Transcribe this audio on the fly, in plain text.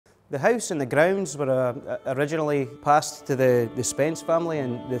The house and the grounds were originally passed to the Spence family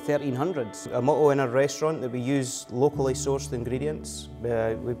in the 1300s. A motto in our restaurant that we use locally sourced ingredients.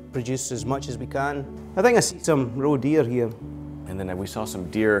 We produce as much as we can. I think I see some roe deer here. And then we saw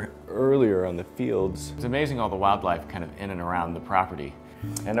some deer earlier on the fields. It's amazing all the wildlife kind of in and around the property.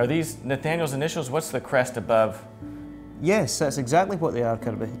 And are these Nathaniel's initials? What's the crest above? Yes, that's exactly what they are,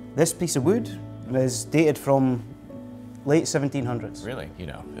 Kirby. This piece of wood is dated from late 1700s. Really? You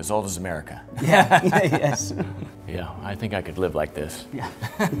know, as old as America. Yeah, yes. Yeah, I think I could live like this. Yeah.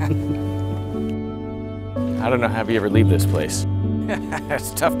 I don't know how you ever leave this place.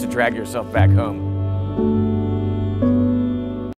 It's tough to drag yourself back home.